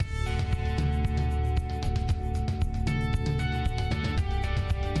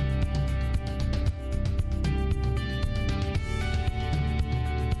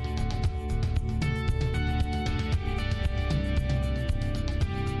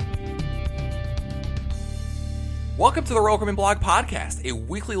Welcome to the Royal Caribbean Blog Podcast, a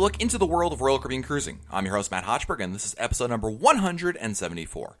weekly look into the world of Royal Caribbean cruising. I'm your host, Matt Hochberg, and this is episode number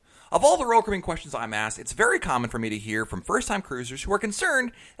 174. Of all the Royal Caribbean questions I'm asked, it's very common for me to hear from first-time cruisers who are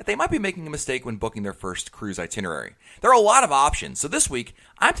concerned that they might be making a mistake when booking their first cruise itinerary. There are a lot of options, so this week,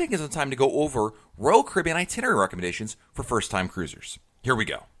 I'm taking some time to go over Royal Caribbean itinerary recommendations for first-time cruisers. Here we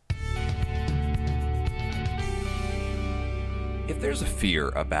go. If there's a fear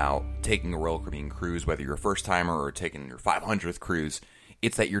about taking a Royal Caribbean cruise, whether you're a first-timer or taking your 500th cruise,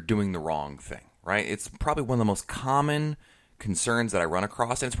 it's that you're doing the wrong thing, right? It's probably one of the most common concerns that I run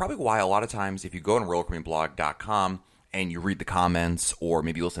across, and it's probably why a lot of times if you go to RoyalCaribbeanBlog.com and you read the comments, or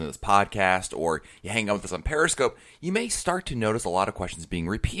maybe you listen to this podcast, or you hang out with us on Periscope, you may start to notice a lot of questions being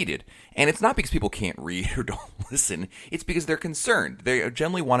repeated. And it's not because people can't read or don't listen, it's because they're concerned. They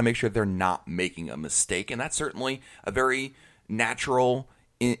generally want to make sure they're not making a mistake, and that's certainly a very natural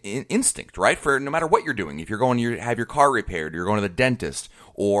instinct, right? For no matter what you're doing, if you're going to have your car repaired, you're going to the dentist,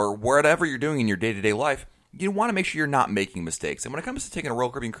 or whatever you're doing in your day-to-day life, you want to make sure you're not making mistakes. And when it comes to taking a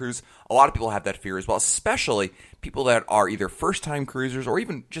Royal Caribbean cruise, a lot of people have that fear as well, especially people that are either first-time cruisers or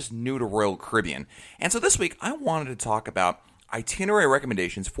even just new to Royal Caribbean. And so this week, I wanted to talk about itinerary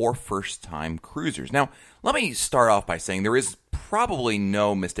recommendations for first-time cruisers. Now, let me start off by saying there is probably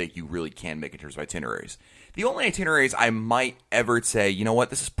no mistake you really can make in terms of itineraries. The only itineraries I might ever say, you know what,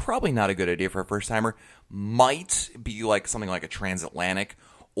 this is probably not a good idea for a first-timer, might be like something like a transatlantic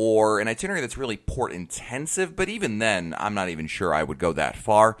or an itinerary that's really port-intensive, but even then, I'm not even sure I would go that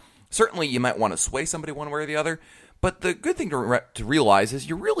far. Certainly, you might want to sway somebody one way or the other, but the good thing to realize is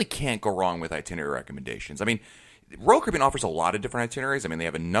you really can't go wrong with itinerary recommendations. I mean, Royal Caribbean offers a lot of different itineraries. I mean, they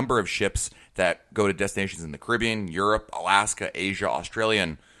have a number of ships that go to destinations in the Caribbean, Europe, Alaska, Asia, Australia,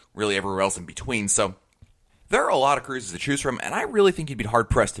 and really everywhere else in between. So there are a lot of cruises to choose from, and I really think you'd be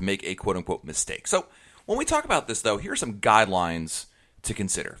hard-pressed to make a quote-unquote mistake. So when we talk about this, though, here are some guidelines to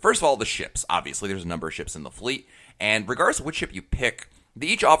consider. First of all, the ships. Obviously, there's a number of ships in the fleet, and regardless of which ship you pick, they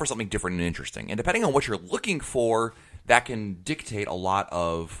each offer something different and interesting. And depending on what you're looking for, that can dictate a lot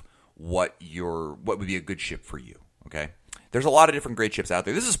of what would be a good ship for you, okay? There's a lot of different great ships out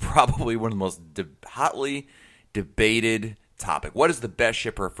there. This is probably one of the most hotly debated topic. What is the best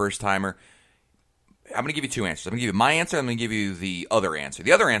ship for a first-timer? I'm going to give you two answers. I'm going to give you my answer, I'm going to give you the other answer.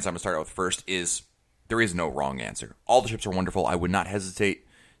 The other answer I'm going to start out with first is there is no wrong answer. All the ships are wonderful. I would not hesitate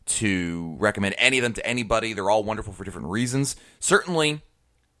to recommend any of them to anybody. They're all wonderful for different reasons. Certainly,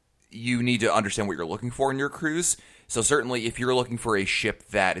 you need to understand what you're looking for in your cruise. So certainly, if you're looking for a ship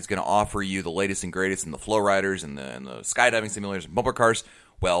that is going to offer you the latest and greatest in the flow riders and the skydiving simulators and bumper cars,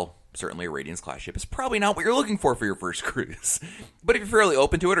 well, certainly a Radiance class ship is probably not what you're looking for your first cruise. But if you're fairly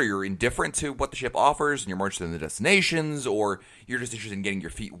open to it, or you're indifferent to what the ship offers, and you're more interested in the destinations, or you're just interested in getting your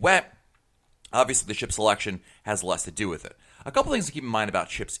feet wet, obviously the ship selection has less to do with it. A couple things to keep in mind about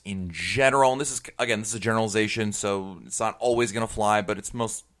ships in general, and this is a generalization, so it's not always going to fly, but it's 9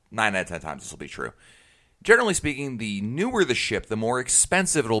 out of 10 times this will be true. Generally speaking, the newer the ship, the more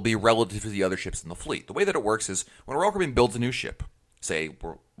expensive it'll be relative to the other ships in the fleet. The way that it works is when Royal Caribbean builds a new ship, say,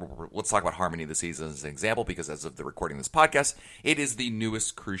 let's talk about Harmony of the Seas as an example, because as of the recording of this podcast, it is the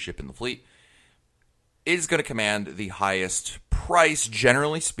newest cruise ship in the fleet. It is going to command the highest price,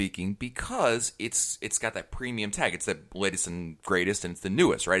 generally speaking, because it's got that premium tag. It's the latest and greatest, and it's the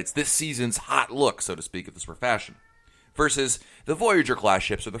newest, right? It's this season's hot look, so to speak, if this were fashion. Versus the Voyager-class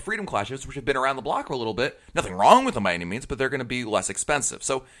ships or the Freedom-class ships, which have been around the block for a little bit. Nothing wrong with them by any means, but they're going to be less expensive.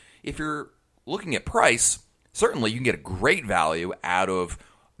 So if you're looking at price, certainly you can get a great value out of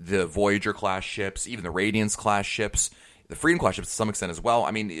the Voyager-class ships, even the Radiance-class ships, the Freedom-class ships to some extent as well.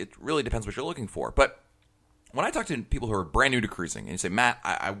 I mean, it really depends what you're looking for. But when I talk to people who are brand new to cruising and you say, Matt,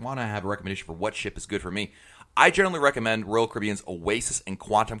 I want to have a recommendation for what ship is good for me, I generally recommend Royal Caribbean's Oasis and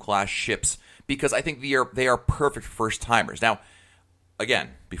Quantum-class ships because I think they are perfect first-timers. Now, again,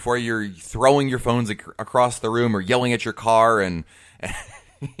 before you're throwing your phones across the room or yelling at your car and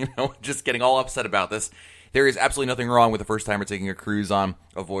just getting all upset about this, there is absolutely nothing wrong with a first-timer taking a cruise on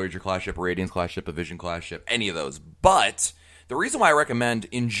a Voyager-class ship, a Radiance-class ship, a Vision-class ship, any of those. But the reason why I recommend,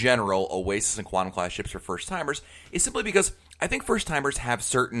 in general, Oasis and Quantum-class ships for first-timers is simply because I think first-timers have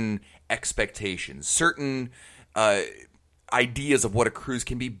certain expectations, certain ideas of what a cruise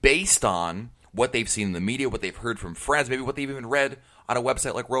can be based on what they've seen in the media, what they've heard from friends, maybe what they've even read on a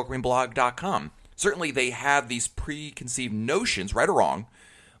website like RoyalCaribbeanBlog.com. Certainly, they have these preconceived notions, right or wrong,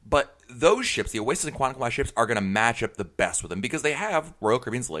 but those ships, the Oasis and Quantum-class ships, are going to match up the best with them because they have Royal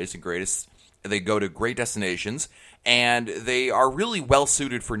Caribbean's latest and greatest. They go to great destinations, and they are really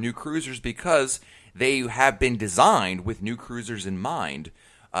well-suited for new cruisers because they have been designed with new cruisers in mind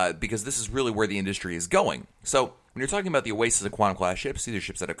because this is really where the industry is going. So when you're talking about the Oasis and Quantum class ships, these are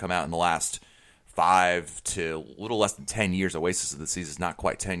ships that have come out in the last 5 to a little less than 10 years. Oasis of the Seas is not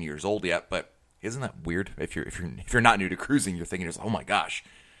quite 10 years old yet, but isn't that weird? If you're not new to cruising, you're thinking, oh my gosh,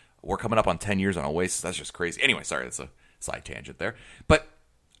 we're coming up on 10 years on Oasis. That's just crazy. Anyway, sorry, that's a side tangent there. But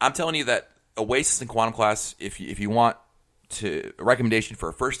I'm telling you that Oasis and Quantum class, if you want a recommendation for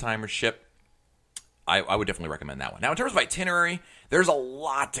a first-timer ship, I would definitely recommend that one. Now, in terms of itinerary, there's a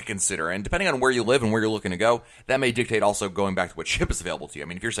lot to consider, and depending on where you live and where you're looking to go, that may dictate also going back to what ship is available to you. I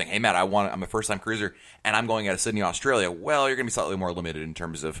mean, if you're saying, hey, Matt, I'm a first-time cruiser, and I'm going out of Sydney, Australia, well, you're going to be slightly more limited in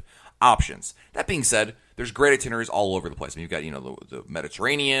terms of options. That being said, there's great itineraries all over the place. I mean, you've got, the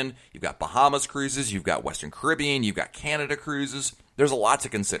Mediterranean, you've got Bahamas cruises, you've got Western Caribbean, you've got Canada cruises. There's a lot to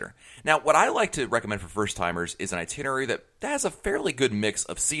consider. Now, what I like to recommend for first-timers is an itinerary that has a fairly good mix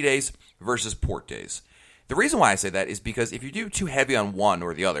of sea days versus port days. The reason why I say that is because if you do too heavy on one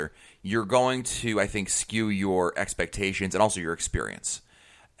or the other, you're going to, I think, skew your expectations and also your experience.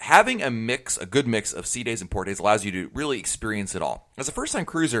 Having a good mix of sea days and port days allows you to really experience it all. As a first-time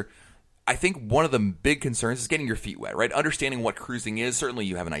cruiser, I think one of the big concerns is getting your feet wet, right? Understanding what cruising is. Certainly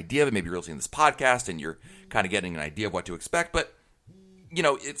you have an idea of it. Maybe you're listening to this podcast and you're kind of getting an idea of what to expect. But,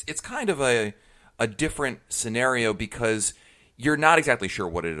 it's kind of a different scenario because you're not exactly sure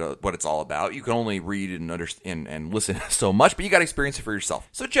what it's all about. You can only read and understand and listen so much, but you got to experience it for yourself.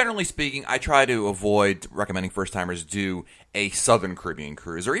 So generally speaking, I try to avoid recommending first-timers do a Southern Caribbean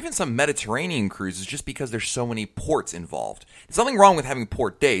cruise or even some Mediterranean cruises just because there's so many ports involved. There's nothing wrong with having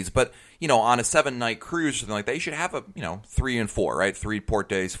port days, but on a 7-night cruise or something like that, you should have 3 and 4, right? 3 port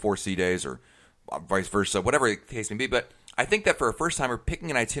days, 4 sea days, or vice versa, whatever the case may be. But I think that for a first-timer, picking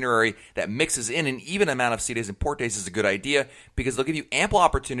an itinerary that mixes in an even amount of sea days and port days is a good idea because they'll give you ample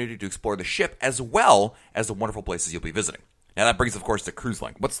opportunity to explore the ship as well as the wonderful places you'll be visiting. Now, that brings, of course, to cruise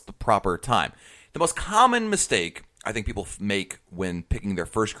length. What's the proper time? The most common mistake I think people make when picking their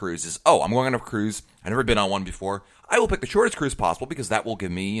first cruise is, I'm going on a cruise. I've never been on one before. I will pick the shortest cruise possible because that will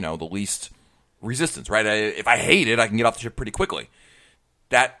give me, the least resistance, right? If I hate it, I can get off the ship pretty quickly.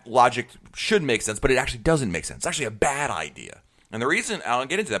 That logic should make sense, but it actually doesn't make sense. It's actually a bad idea. And the reason, I'll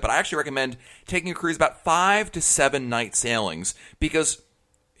get into that, but I actually recommend taking a cruise about 5 to 7 night sailings because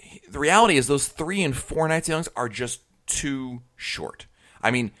the reality is those 3 and 4 night sailings are just too short.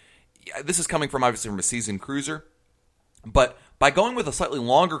 I mean, this is coming from obviously from a seasoned cruiser, but by going with a slightly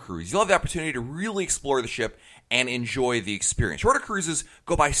longer cruise, you'll have the opportunity to really explore the ship and enjoy the experience. Shorter cruises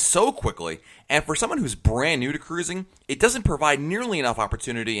go by so quickly, and for someone who's brand new to cruising, it doesn't provide nearly enough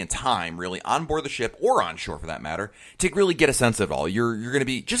opportunity and time, really, on board the ship or on shore for that matter, to really get a sense of it all. You're going to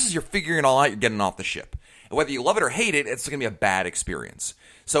be, just as you're figuring it all out, you're getting off the ship. And whether you love it or hate it, it's going to be a bad experience.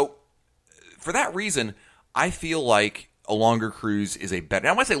 So, for that reason, I feel like a longer cruise is a better.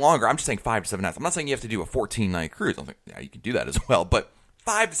 Now, when I say longer, I'm just saying 5 to 7 nights. I'm not saying you have to do a 14-night cruise. I think, you can do that as well. But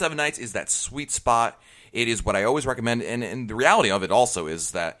 5 to 7 nights is that sweet spot. It is what I always recommend. And the reality of it also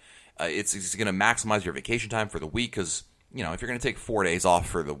is that it's going to maximize your vacation time for the week because, if you're going to take 4 days off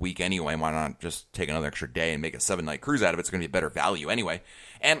for the week anyway, why not just take another extra day and make a 7-night cruise out of it? It's going to be a better value anyway.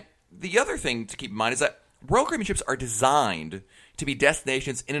 And the other thing to keep in mind is that Royal Caribbean ships are designed to be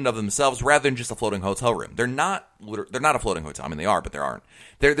destinations in and of themselves rather than just a floating hotel room. They're not a floating hotel. I mean, they are, but they aren't.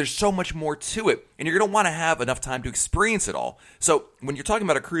 There's so much more to it, and you're going to want to have enough time to experience it all. So when you're talking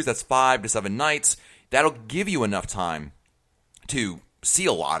about a cruise that's 5 to 7 nights, that'll give you enough time to see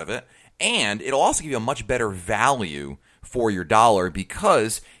a lot of it, and it'll also give you a much better value for your dollar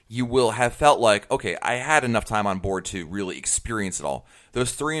because you will have felt like, okay, I had enough time on board to really experience it all.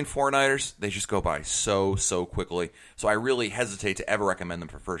 Those 3 and 4 nighters, they just go by so quickly. So I really hesitate to ever recommend them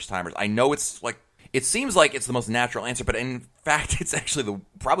for first timers. I know it seems like it's the most natural answer, but in fact, it's actually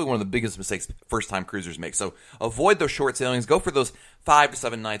probably one of the biggest mistakes first time cruisers make. So avoid those short sailings. Go for those 5 to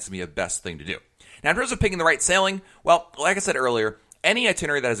 7 nights to be the best thing to do. Now, in terms of picking the right sailing, well, like I said earlier, any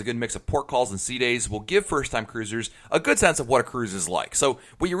itinerary that has a good mix of port calls and sea days will give first-time cruisers a good sense of what a cruise is like. So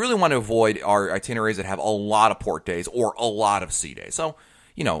what you really want to avoid are itineraries that have a lot of port days or a lot of sea days. So,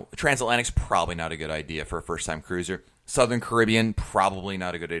 transatlantic's probably not a good idea for a first-time cruiser. Southern Caribbean, probably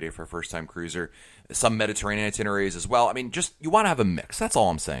not a good idea for a first-time cruiser. Some Mediterranean itineraries as well. I mean, you want to have a mix. That's all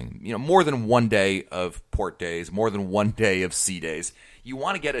I'm saying. More than 1 day of port days, more than 1 day of sea days. You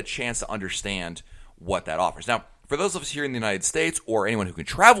want to get a chance to understand what that offers. Now, for those of us here in the United States or anyone who can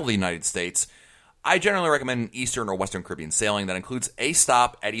travel to the United States, I generally recommend an Eastern or Western Caribbean sailing that includes a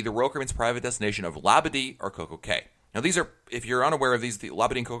stop at either Royal Caribbean's private destination of Labadee or Coco Cay. Now, these are, if you're unaware of these, the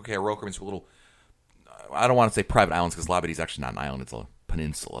Labadee and Coco Cay are Royal Caribbean's little, I don't want to say private islands because Labadee is actually not an island, it's a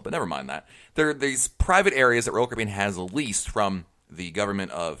peninsula, but never mind that. They're these private areas that Royal Caribbean has leased from the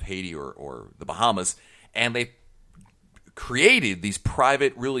government of Haiti or the Bahamas, and they created these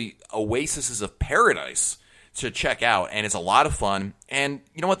private, really oases of paradise to check out, and it's a lot of fun. And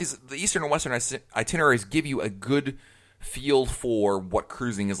you know what? The Eastern and Western itineraries give you a good feel for what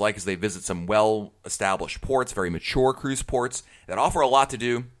cruising is like as they visit some well-established ports, very mature cruise ports that offer a lot to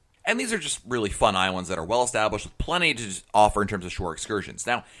do. And these are just really fun islands that are well-established with plenty to offer in terms of shore excursions.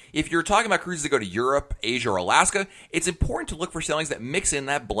 Now, if you're talking about cruises that go to Europe, Asia, or Alaska, it's important to look for sailings that mix in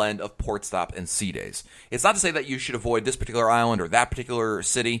that blend of port stop and sea days. It's not to say that you should avoid this particular island or that particular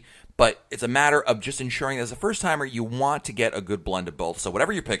city, but it's a matter of just ensuring that as a first-timer, you want to get a good blend of both. So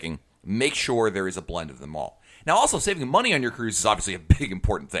whatever you're picking, make sure there is a blend of them all. Now, also, saving money on your cruise is obviously a big,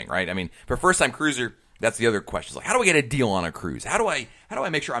 important thing, right? I mean, for a first-time cruiser, that's the other question. It's like, how do I get a deal on a cruise? How do I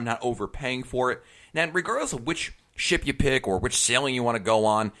make sure I'm not overpaying for it? Now, regardless of which ship you pick or which sailing you want to go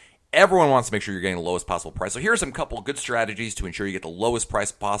on, everyone wants to make sure you're getting the lowest possible price. So here are some couple of good strategies to ensure you get the lowest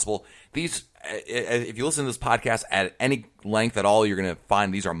price possible. These, if you listen to this podcast at any length at all, you're going to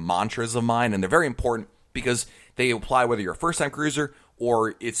find these are mantras of mine, and they're very important because they apply whether you're a first-time cruiser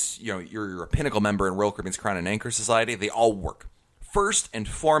or you're a Pinnacle member in Royal Caribbean's Crown and Anchor Society. They all work. First and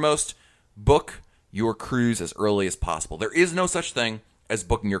foremost, book your cruise as early as possible. There is no such thing as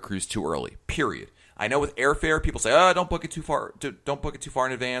booking your cruise too early, period. I know with airfare, people say, don't book it too far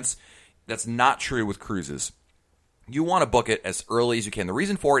in advance. That's not true with cruises. You want to book it as early as you can. The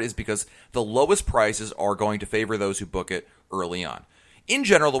reason for it is because the lowest prices are going to favor those who book it early on. In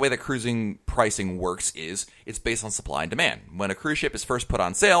general, the way that cruising pricing works is it's based on supply and demand. When a cruise ship is first put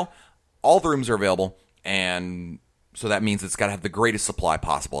on sale, all the rooms are available, and so that means it's got to have the greatest supply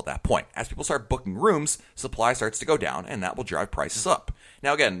possible at that point. As people start booking rooms, supply starts to go down, and that will drive prices up.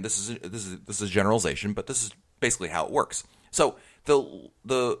 Now, again, this is generalization, but this is basically how it works. So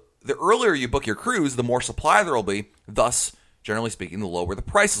the earlier you book your cruise, the more supply there will be. Thus, generally speaking, the lower the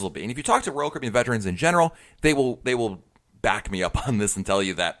prices will be. And if you talk to Royal Caribbean veterans in general, they will back me up on this and tell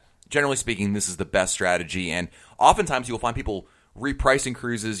you that, generally speaking, this is the best strategy. And oftentimes, you will find people repricing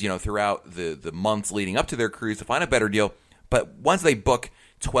cruises, throughout the months leading up to their cruise to find a better deal. But once they book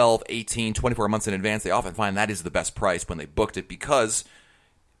 12, 18, 24 months in advance, they often find that is the best price when they booked it because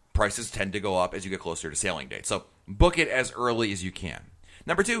prices tend to go up as you get closer to sailing date. So book it as early as you can.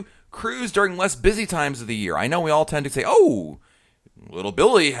 Number 2, cruise during less busy times of the year. I know we all tend to say, little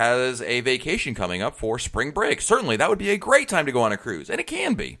Billy has a vacation coming up for spring break. Certainly, that would be a great time to go on a cruise, and it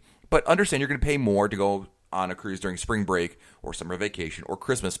can be. But understand you're going to pay more to go on a cruise during spring break or summer vacation or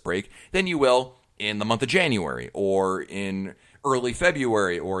Christmas break than you will in the month of January or in early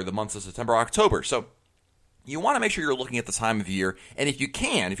February or the months of September, October. So you want to make sure you're looking at the time of year. And if you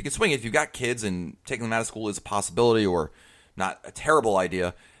can swing it, if you've got kids and taking them out of school is a possibility or not a terrible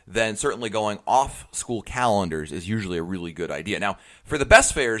idea, then certainly going off school calendars is usually a really good idea. Now, for the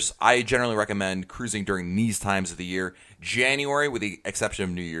best fares, I generally recommend cruising during these times of the year. January, with the exception of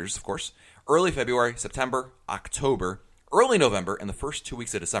New Year's, of course. Early February, September, October, early November, and the first 2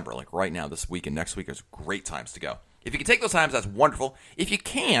 weeks of December. Like right now, this week and next week is great times to go. If you can take those times, that's wonderful. If you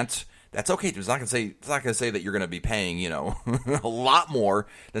can't, that's okay. It's not going to say that you're going to be paying, a lot more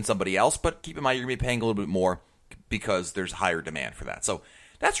than somebody else. But keep in mind, you're going to be paying a little bit more because there's higher demand for that. So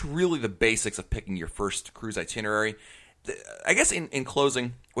that's really the basics of picking your first cruise itinerary. I guess in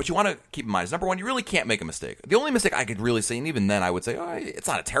closing, what you want to keep in mind is, number 1, you really can't make a mistake. The only mistake I could really say, and even then I would say, it's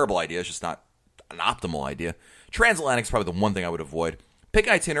not a terrible idea, it's just not an optimal idea. Transatlantic is probably the one thing I would avoid. Pick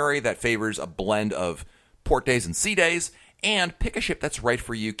an itinerary that favors a blend of port days and sea days, and pick a ship that's right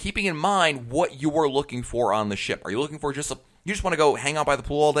for you, keeping in mind what you are looking for on the ship. Are you looking for you just want to go hang out by the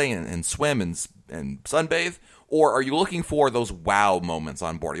pool all day and swim and sunbathe? Or are you looking for those wow moments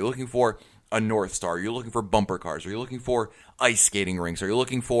on board? Are you looking for a North Star? Are you looking for bumper cars? Are you looking for ice skating rinks? Are you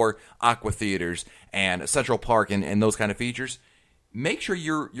looking for aqua theaters and Central Park and those kind of features? Make sure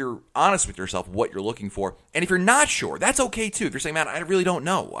you're honest with yourself what you're looking for. And if you're not sure, that's okay too. If you're saying, man, I really don't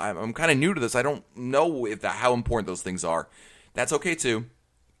know. I'm kind of new to this. I don't know how important those things are. That's okay too.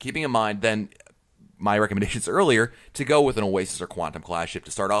 Keeping in mind then my recommendations earlier to go with an Oasis or Quantum class ship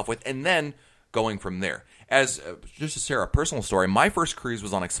to start off with, and then going from there. As just to share a personal story, my first cruise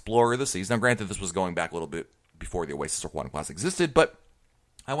was on Explorer of the Seas. Now, granted, this was going back a little bit before the Oasis or Quantum class existed, but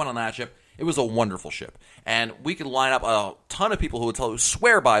I went on that ship. It was a wonderful ship, and we could line up a ton of people who would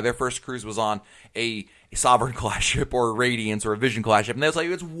swear by their first cruise was on a Sovereign class ship or a Radiance or a Vision class ship, and they'll tell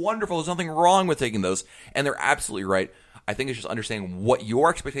you it's wonderful. There's nothing wrong with taking those, and they're absolutely right. I think it's just understanding what your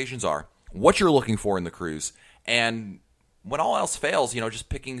expectations are, what you're looking for in the cruise, and when all else fails, just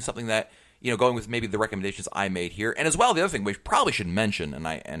picking something that, going with maybe the recommendations I made here. And as well, the other thing we probably should mention, and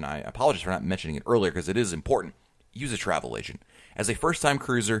I apologize for not mentioning it earlier because it is important, use a travel agent. As a first-time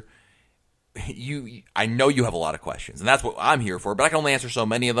cruiser, I know you have a lot of questions, and that's what I'm here for, but I can only answer so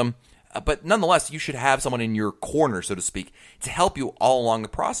many of them. But nonetheless, you should have someone in your corner, so to speak, to help you all along the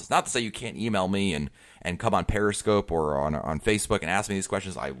process. Not to say you can't email me and come on Periscope or on Facebook and ask me these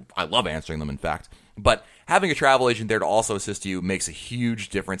questions. I love answering them, in fact. But having a travel agent there to also assist you makes a huge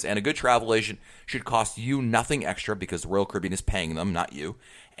difference. And a good travel agent should cost you nothing extra because the Royal Caribbean is paying them, not you.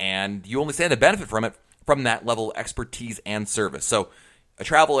 And you only stand to benefit from that level of expertise and service. So a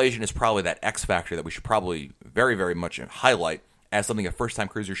travel agent is probably that X factor that we should probably very, very much highlight as something a first-time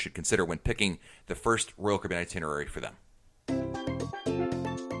cruiser should consider when picking the first Royal Caribbean itinerary for them.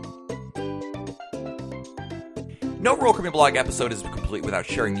 No Royal Caribbean blog episode is complete without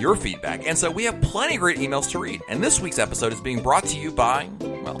sharing your feedback, and so we have plenty of great emails to read. And this week's episode is being brought to you by,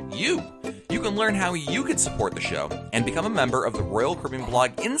 well, you. You can learn how you can support the show and become a member of the Royal Caribbean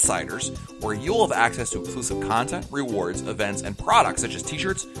Blog Insiders, where you'll have access to exclusive content, rewards, events, and products such as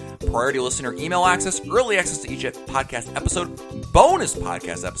t-shirts, priority listener email access, early access to each podcast episode, bonus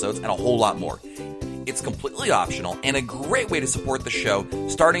podcast episodes, and a whole lot more. It's completely optional and a great way to support the show,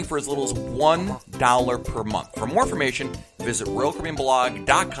 starting for as little as $1 per month. For more information, visit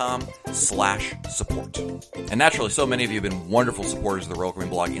RoyalCaribbeanBlog.com/support. And naturally, so many of you have been wonderful supporters of the Royal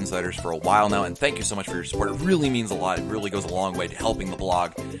Caribbean Blog Insiders for a while now, and thank you so much for your support. It really means a lot. It really goes a long way to helping the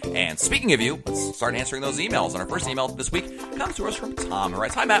blog. And speaking of you, let's start answering those emails. And our first email this week comes to us from Tom, who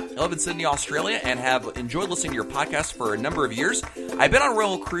writes, "Hi, Matt. I live in Sydney, Australia, and have enjoyed listening to your podcast for a number of years. I've been on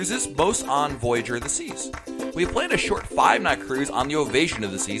Royal Cruises, most on Voyager of the Seas. We have planned a short 5-night cruise on the Ovation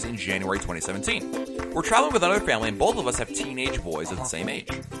of the Seas in January 2017. We're traveling with another family, and both of us have teenage boys of the same age.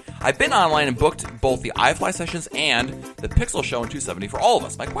 I've been online and booked both the iFly sessions and the Pixel Show in 270 for all of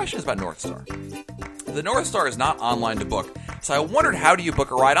us. My question is about North Star. The North Star is not online to book, so I wondered, how do you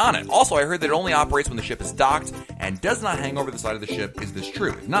book a ride on it? Also, I heard that it only operates when the ship is docked and does not hang over the side of the ship. Is this true?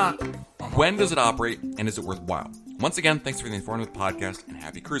 If not, when does it operate, and is it worthwhile? Once again, thanks for the informative podcast, and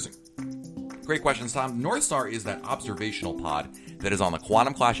happy cruising." Great questions, Tom. North Star is that observational pod that is on the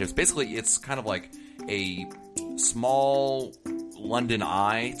Quantum class ships. Basically, it's kind of like a small London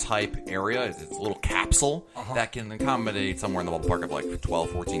Eye type area. It's a little capsule that can accommodate somewhere in the ballpark of like 12,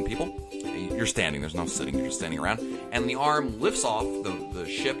 14 people. You're standing. There's no sitting. You're just standing around. And the arm lifts off the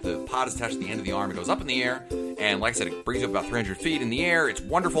ship. The pod is attached to the end of the arm. It goes up in the air. And like I said, it brings you up about 300 feet in the air. It's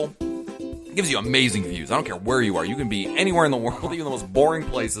wonderful. It gives you amazing views. I don't care where you are. You can be anywhere in the world, even the most boring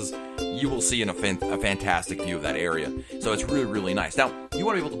places. You will see a fantastic view of that area. So it's really, really nice. Now, you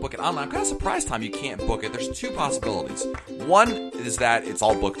want to be able to book it online. I'm kind of surprised, Tom, you can't book it. There's two possibilities. One is that it's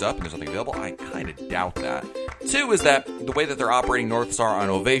all booked up and there's nothing available. I kind of doubt that. Two is that the way that they're operating North Star on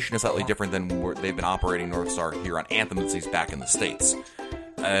Ovation is slightly different than where they've been operating North Star here on Anthem of the Seas back in the States.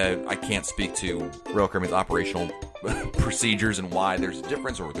 I can't speak to Royal Caribbean's operational procedures and why there's a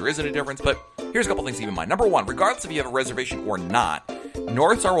difference or there isn't a difference, but here's a couple things to keep in mind. Number one, regardless if you have a reservation or not,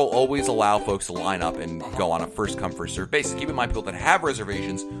 North Star will always allow folks to line up and go on a first-come, first-served basis. Keep in mind, people that have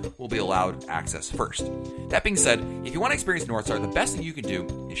reservations will be allowed access first. That being said, if you want to experience North Star, the best thing you can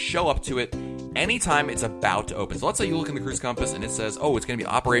do is show up to it anytime it's about to open. So let's say you look in the cruise compass and it says, oh, it's going to be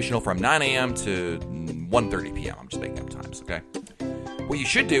operational from 9 a.m. to 1:30 p.m. I'm just making up times, okay? What you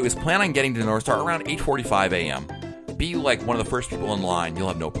should do is plan on getting to North Star around 8:45 a.m. Be like one of the first people in line. You'll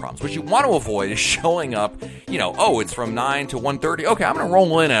have no problems. What you want to avoid is showing up, it's from 9 to 1:30. Okay, I'm going to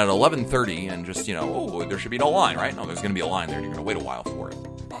roll in at 11:30 and just, there should be no line, right? No, there's going to be a line there and you're going to wait a while for it.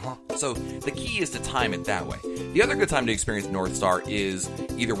 So the key is to time it that way. The other good time to experience North Star is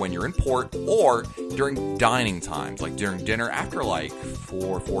either when you're in port or during dining times, like during dinner after like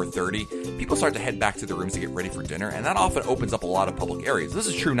 4:30. People start to head back to their rooms to get ready for dinner, and that often opens up a lot of public areas. This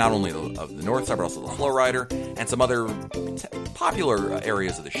is true not only of the North Star, but also the Flow Rider and some other popular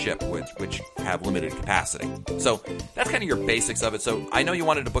areas of the ship which have limited capacity. So that's kind of your basics of it. So I know you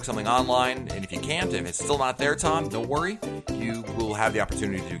wanted to book something online, and if you can't, if it's still not there, Tom, don't worry. You will have the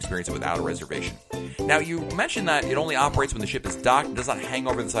opportunity to experience it without a reservation. Now, you mentioned that it only operates when the ship is docked and does not hang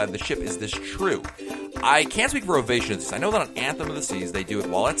over the side of the ship. Is this true? I can't speak for Ovation. I know that on Anthem of the Seas, they do it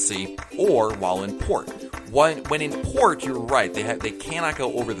while at sea or while in port. When in port, you're right. They cannot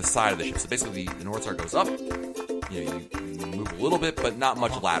go over the side of the ship. So basically, the North Star goes up. You move a little bit, but not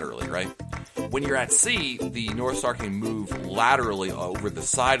much laterally, right? When you're at sea, the North Star can move laterally over the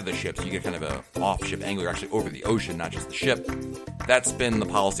side of the ship, so you get kind of a off-ship angle. You're actually over the ocean, not just the ship. That's been the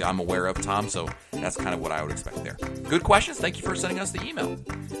policy I'm aware of, Tom, so that's kind of what I would expect there. Good questions. Thank you for sending us the email.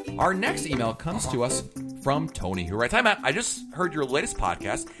 Our next email comes to us from Tony, who writes, "Hi, Matt. I just heard your latest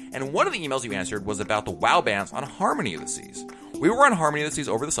podcast, and one of the emails you answered was about the WOW bands on Harmony of the Seas. We were on Harmony of the Seas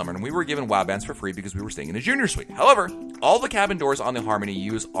over the summer, and we were given WOW bands for free because we were staying in a junior suite. However, all the cabin doors on the Harmony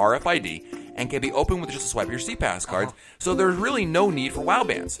use RFID, and can be opened with just a swipe of your SeaPass cards, so there's really no need for WOW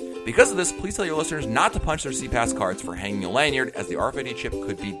bands. Because of this, please tell your listeners not to punch their SeaPass cards for hanging a lanyard, as the RFID chip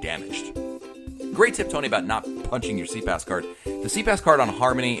could be damaged. Great tip, Tony, about not punching your SeaPass card. The SeaPass card on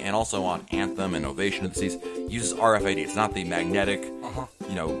Harmony and also on Anthem and Ovation of the Seas uses RFID. It's not the magnetic,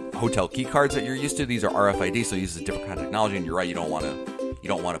 hotel key cards that you're used to. These are RFID, so it uses a different kind of technology. And you're right, you don't want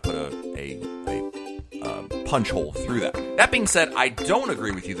to put a punch hole through that. That being said, I don't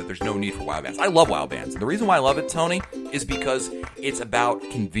agree with you that there's no need for WOW bands. I love WOW bands. And the reason why I love it, Tony, is because it's about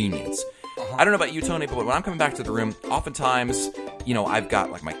convenience. I don't know about you, Tony, but when I'm coming back to the room, oftentimes, I've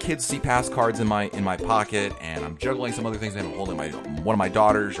got like my kids' SeaPass cards in my pocket, and I'm juggling some other things. I'm holding one of my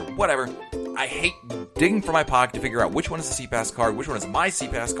daughters or whatever. I hate digging for my pocket to figure out which one is the SeaPass card, which one is my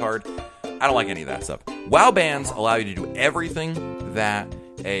SeaPass card. I don't like any of that stuff. WOW bands allow you to do everything that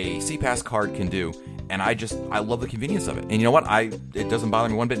a SeaPass card can do. And I love the convenience of it. And you know what? It doesn't bother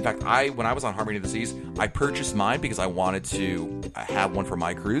me one bit. In fact, when I was on Harmony of the Seas, I purchased mine because I wanted to have one for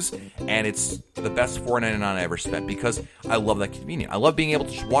my cruise. And it's the best $4.99 I ever spent because I love that convenience. I love being able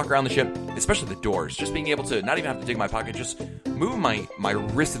to just walk around the ship, especially the doors. Just being able to not even have to dig my pocket, just move my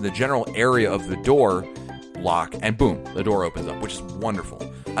wrist in the general area of the door lock, and boom, the door opens up, which is wonderful.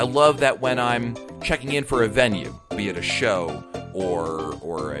 I love that when I'm checking in for a venue, be it a show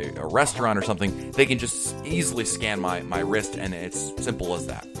or a restaurant or something, they can just easily scan my wrist, and it's simple as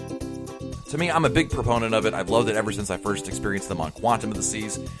that. To me, I'm a big proponent of it. I've loved it ever since I first experienced them on Quantum of the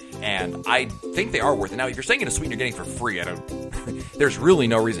Seas, and I think they are worth it. Now, if you're staying in a suite and you're getting for free, there's really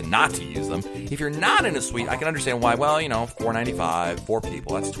no reason not to use them. If you're not in a suite, I can understand why. Well, $4.95, 4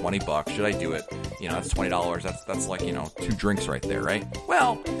 people, that's $20. Should I do it? That's $20. That's like, 2 drinks right there, right?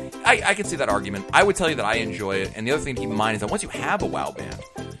 Well, I can see that argument. I would tell you that I enjoy it, and the other thing to keep in mind is that once you have a WOW band,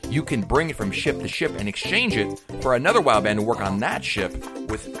 you can bring it from ship to ship and exchange it for another WOW band to work on that ship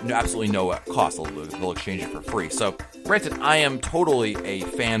with absolutely no cost. They'll exchange it for free. So, granted, I am totally a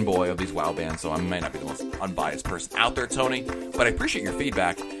fanboy of these WOW bands, so I might not be the most unbiased person out there, Tony, but I appreciate your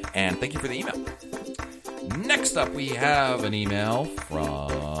feedback, and thank you for the email. Next up, we have an email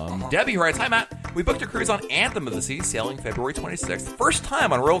from Debbie, who writes, "Hi, Matt. We booked a cruise on Anthem of the Seas, sailing February 26th. First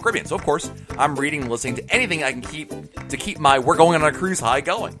time on Royal Caribbean. So, of course, I'm reading and listening to anything I can to keep my we're going on a cruise high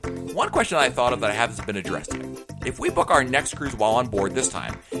going. One question I thought of that I haven't been addressed yet. If we book our next cruise while on board this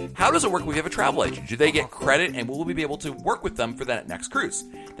time, how does it work if we have a travel agent? Do they get credit, and will we be able to work with them for that next cruise?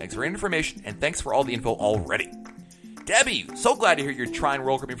 Thanks for your information, and thanks for all the info already." Debbie, so glad to hear you're trying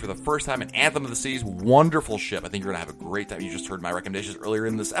Royal Caribbean for the first time in Anthem of the Seas. Wonderful ship. I think you're going to have a great time. You just heard my recommendations earlier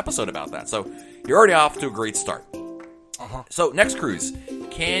in this episode about that. So you're already off to a great start. So next cruise,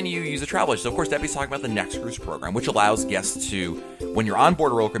 can you use a travel agent? So of course, Debbie's talking about the Next Cruise program, which allows guests to, when you're on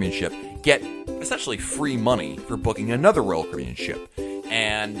board a Royal Caribbean ship, get essentially free money for booking another Royal Caribbean ship.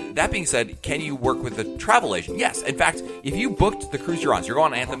 And that being said, can you work with a travel agent? Yes. In fact, if you booked the cruise you're on, so you're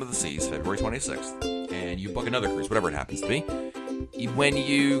going on Anthem of the Seas, February 26th, and you book another cruise, whatever it happens to be, when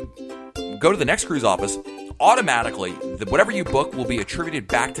you go to the Next Cruise office, automatically, whatever you book will be attributed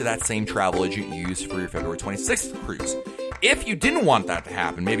back to that same travel agent you used for your February 26th cruise. If you didn't want that to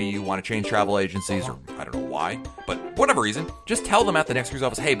happen, maybe you want to change travel agencies, or I don't know why, but whatever reason, just tell them at the Next Cruise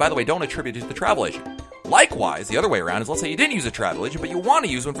office, hey, by the way, don't attribute it to the travel agent. Likewise, the other way around is, let's say you didn't use a travel agent, but you want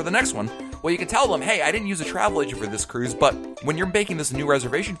to use one for the next one. Well, you can tell them, hey, I didn't use a travel agent for this cruise, but when you're making this new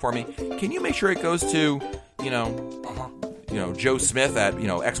reservation for me, can you make sure it goes to, Joe Smith at,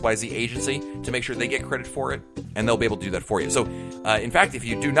 XYZ agency to make sure they get credit for it, and they'll be able to do that for you. So, in fact, if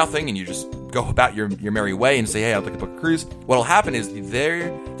you do nothing and you just go about your merry way and say, hey, I'd like to book a cruise, what'll happen is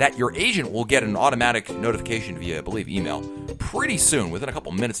that your agent will get an automatic notification via, I believe, email pretty soon, within a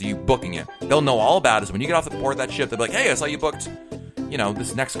couple minutes of you booking it. They'll know all about it. So when you get off the board of that ship, they'll be like, hey, I saw you booked,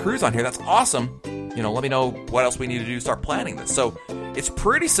 this next cruise on here. That's awesome. Let me know what else we need to do to start planning this. So it's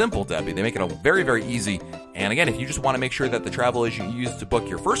pretty simple, Debbie. They make it very, very easy. And again, if you just want to make sure that the travel agent you use to book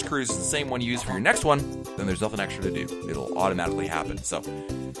your first cruise is the same one you use for your next one, then there's nothing extra to do. It'll automatically happen. So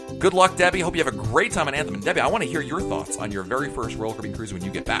good luck, Debbie. Hope you have a great time on Anthem. And Debbie, I want to hear your thoughts on your very first Royal Caribbean cruise when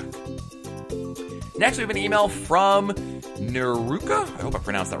you get back. Next, we have an email from Naruka. I hope I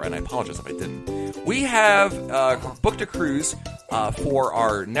pronounced that right, and I apologize if I didn't. We have booked a cruise for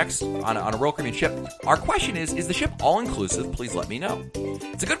our next, on a Royal Caribbean ship. Our question is the ship all-inclusive? Please let me know.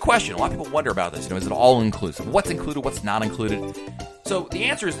 It's a good question. A lot of people wonder about this. Is it all-inclusive? What's included, what's not included? So the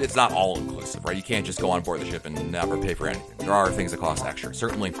answer is it's not all-inclusive, right? You can't just go on board the ship and never pay for anything. There are things that cost extra.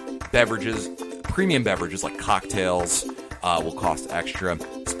 Certainly beverages, premium beverages like cocktails, will cost extra.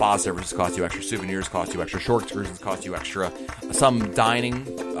 Spa services cost you extra. Souvenirs cost you extra. Shore excursions cost you extra. Some dining,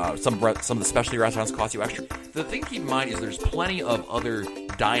 some of the specialty restaurants cost you extra. The thing to keep in mind is there's plenty of other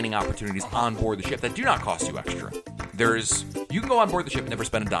dining opportunities on board the ship that do not cost you extra. You can go on board the ship and never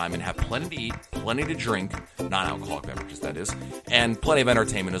spend a dime and have plenty to eat, plenty to drink, non-alcoholic beverages, that is, and plenty of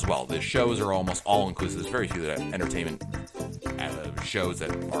entertainment as well. The shows are almost all inclusive. There's very few that entertainment shows that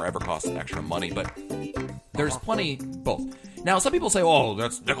are ever costing extra money, but there's plenty both. Now, some people say, oh,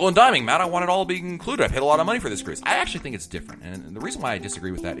 that's nickel and diming, Matt. I want it all to be included. I paid a lot of money for this cruise. I actually think it's different, and the reason why I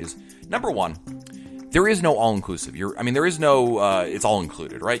disagree with that is, number one, there is no all-inclusive. There is no, it's all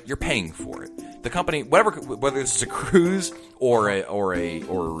included, right? You're paying for it. The company, whether this is a cruise or a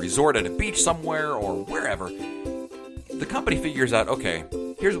resort at a beach somewhere or wherever, the company figures out, okay,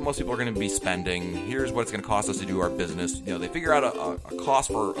 here's what most people are going to be spending. Here's what it's going to cost us to do our business. They figure out a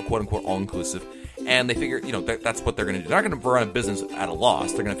cost for a quote-unquote all-inclusive, and they figure, that's what they're going to do. They're not going to run a business at a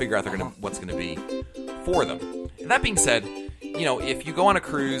loss. They're going to figure out what's going to be for them. And that being said, if you go on a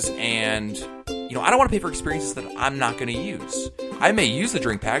cruise and, I don't want to pay for experiences that I'm not going to use. I may use the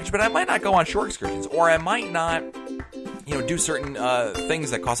drink package, but I might not go on shore excursions, or I might not, do certain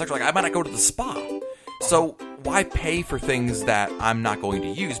things that cost extra. Like I might not go to the spa. So why pay for things that I'm not going to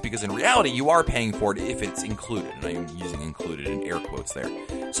use? Because in reality, you are paying for it if it's included. And I'm using included in air quotes there.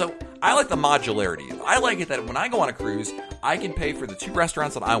 So I like the modularity. I like it that when I go on a cruise, I can pay for the 2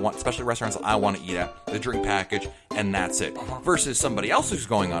 restaurants that I want, especially restaurants that I want to eat at, the drink package, and that's it. Versus somebody else who's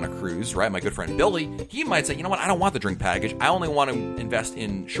going on a cruise, right? My good friend Billy, he might say, you know what, I don't want the drink package. I only want to invest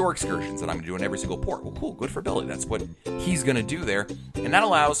in shore excursions that I'm going to do in every single port. Well, cool, good for Billy. That's what he's going to do there. And that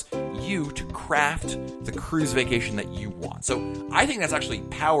allows you to craft the cruise vacation that you want. So I think that's actually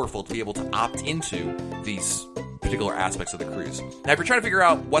powerful to be able to opt into these particular aspects of the cruise. Now, if you're trying to figure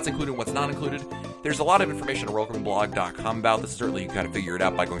out what's included and what's not included, there's a lot of information on RoyalCaribbeanBlog.com about this. Certainly, you can kind of figure it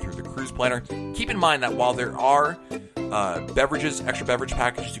out by going through the cruise planner. Keep in mind that while there are beverages, extra beverage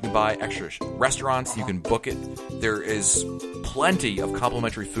packages you can buy, extra restaurants, you can book it, there is plenty of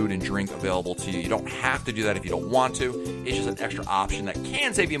complimentary food and drink available to you. You don't have to do that if you don't want to. It's just an extra option that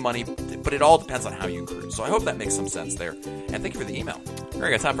can save you money, but it all depends on how you cruise. So I hope that makes some sense there. And thank you for the email. All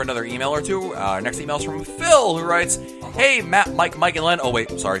right, got time for another email or two. Our next email is from Phil, who writes, hey, Matt, Mike, and Len. Oh,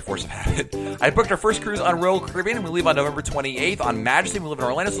 wait, sorry, force of habit. I booked our first cruise on Royal Caribbean, and we leave on November 28th on Majesty. We live in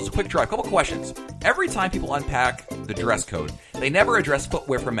Orlando, so it's a quick drive. Couple questions. Every time people unpack the dress code, they never address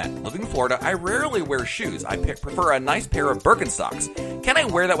footwear for men. Living in Florida, I rarely wear shoes. I prefer a nice pair of Birkenstocks. Can I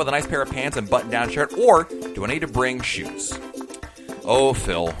wear that with a nice pair of pants and button-down shirt, or do I need to bring shoes? Oh,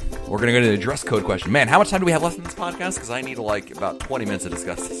 Phil, we're going to go to the dress code question. Man, how much time do we have left in this podcast? Because I need about 20 minutes to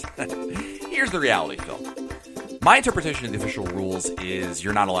discuss this. Here's the reality, Phil. My interpretation of the official rules is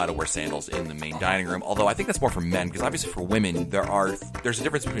you're not allowed to wear sandals in the main dining room, although I think that's more for men, because obviously for women, there's a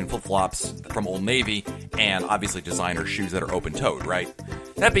difference between flip-flops from Old Navy and obviously designer shoes that are open-toed, right?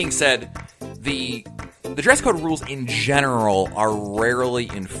 That being said, the dress code rules in general are rarely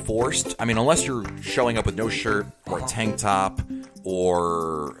enforced. I mean, unless you're showing up with no shirt or a tank top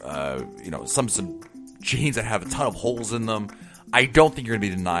or, some jeans that have a ton of holes in them, I don't think you're going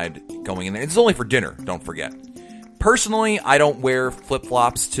to be denied going in there. It's only for dinner, don't forget. Personally, I don't wear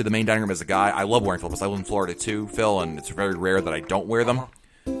flip-flops to the main dining room as a guy. I love wearing flip-flops. I live in Florida too, Phil, and it's very rare that I don't wear them.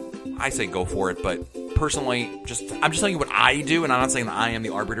 I say go for it, but personally, I'm just telling you what I do, and I'm not saying that I am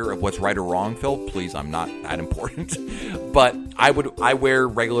the arbiter of what's right or wrong, Phil. Please, I'm not that important. But I wear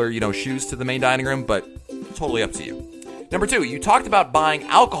regular, shoes to the main dining room, but totally up to you. Number 2, you talked about buying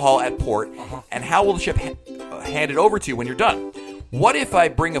alcohol at port, and how will the ship hand it over to you when you're done? What if I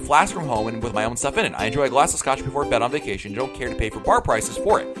bring a flask from home and with my own stuff in it? I enjoy a glass of scotch before bed on vacation. Don't care to pay for bar prices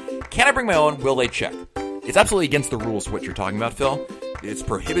for it. Can I bring my own? Will they check? It's absolutely against the rules what you're talking about, Phil. It's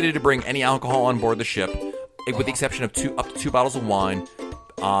prohibited to bring any alcohol on board the ship, with the exception of up to 2 bottles of wine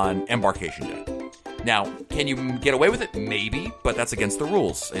on embarkation day. Now, can you get away with it? Maybe, but that's against the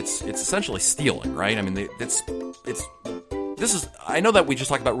rules. It's essentially stealing, right? I mean, I know that we just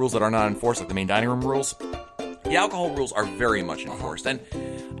talked about rules that are not enforced, like the main dining room rules. The alcohol rules are very much enforced, and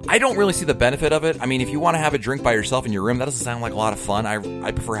I don't really see the benefit of it. I mean, if you want to have a drink by yourself in your room, that doesn't sound like a lot of fun.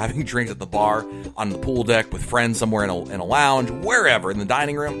 I prefer having drinks at the bar, on the pool deck, with friends somewhere in a lounge, wherever, in the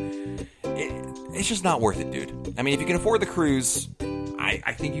dining room. It's just not worth it, dude. I mean, if you can afford the cruise,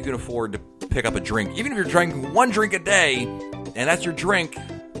 I think you can afford to pick up a drink. Even if you're drinking 1 drink a day, and that's your drink,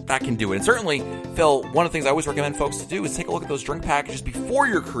 that can do it. And certainly, Phil, one of the things I always recommend folks to do is take a look at those drink packages before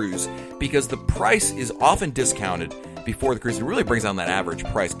your cruise, because the price is often discounted before the cruise. It really brings down that average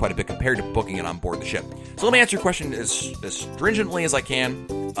price quite a bit compared to booking it on board the ship. So let me answer your question as stringently as I can.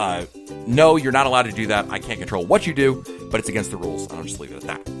 No, you're not allowed to do that. I can't control what you do, but it's against the rules. I'll just leave it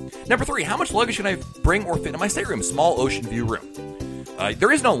at that. Number 3, how much luggage can I bring or fit in my stateroom? Small ocean view room.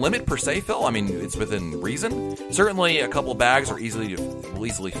 There is no limit per se, Phil. I mean, it's within reason. Certainly, a couple bags will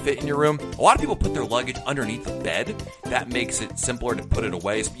easily fit in your room. A lot of people put their luggage underneath the bed. That makes it simpler to put it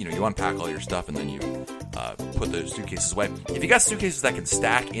away. So, you unpack all your stuff and then you put the suitcases away. If you got suitcases that can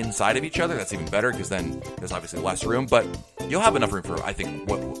stack inside of each other, that's even better because then there's obviously less room. But you'll have enough room for, I think,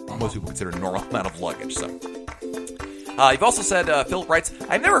 what most people consider a normal amount of luggage. So. You've also said, Phil writes,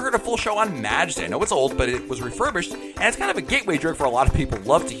 I've never heard a full show on Madge Day. I know it's old, but it was refurbished, and it's kind of a gateway drug for a lot of people.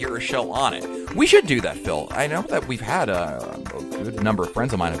 Love to hear a show on it. We should do that, Phil. I know that we've had a good number of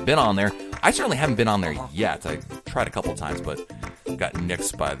friends of mine have been on there. I certainly haven't been on there yet. I tried a couple times, but got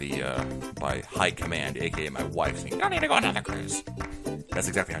nixed by by high command, a.k.a. my wife, saying, you don't need to go on another cruise. That's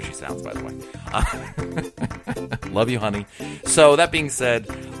exactly how she sounds, by the way. Love you, honey. So, that being said,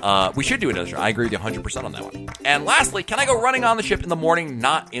 we should do another show. I agree with you 100% on that one. And lastly, can I go running on the ship in the morning,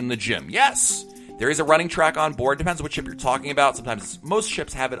 not in the gym? Yes. There is a running track on board. Depends on what ship you're talking about. Sometimes most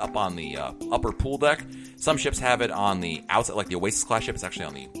ships have it up on the upper pool deck. Some ships have it on the outside, like the Oasis class ship. It's actually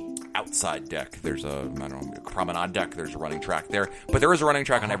on the outside deck. There's a promenade deck. There's a running track there. But there is a running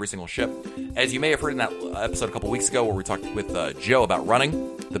track on every single ship. As you may have heard in that episode a couple weeks ago where we talked with Joe about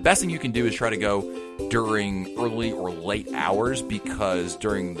running, the best thing you can do is try to go during early or late hours because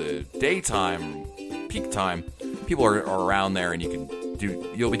during the daytime, peak time, people are around there and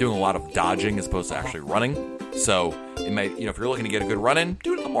you'll be doing a lot of dodging as opposed to actually running. So it may, if you're looking to get a good run in,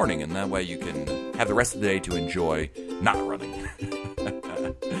 do it in the morning, and that way you can have the rest of the day to enjoy not running.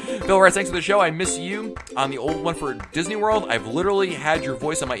 Phil writes, thanks for the show. I miss you on the old one for Disney World. I've literally had your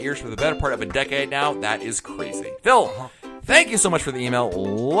voice on my ears for the better part of a decade now. That is crazy. Phil, thank you so much for the email.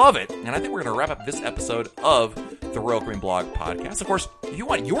 Love it. And I think we're going to wrap up this episode of the Royal Caribbean Blog podcast. Of course, if you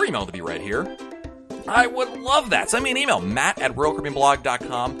want your email to be read here, I would love that. Send me an email,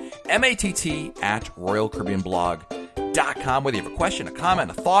 matt@royalcaribbeanblog.com, matt@royalcaribbeanblog.com. Whether you have a question, a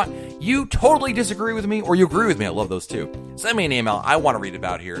comment, a thought, you totally disagree with me, or you agree with me. I love those too. Send me an email. I want to read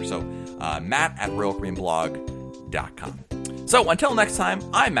about here. So, matt@royalcaribbeanblog.com. So, until next time,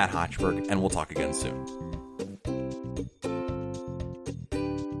 I'm Matt Hochberg, and we'll talk again soon.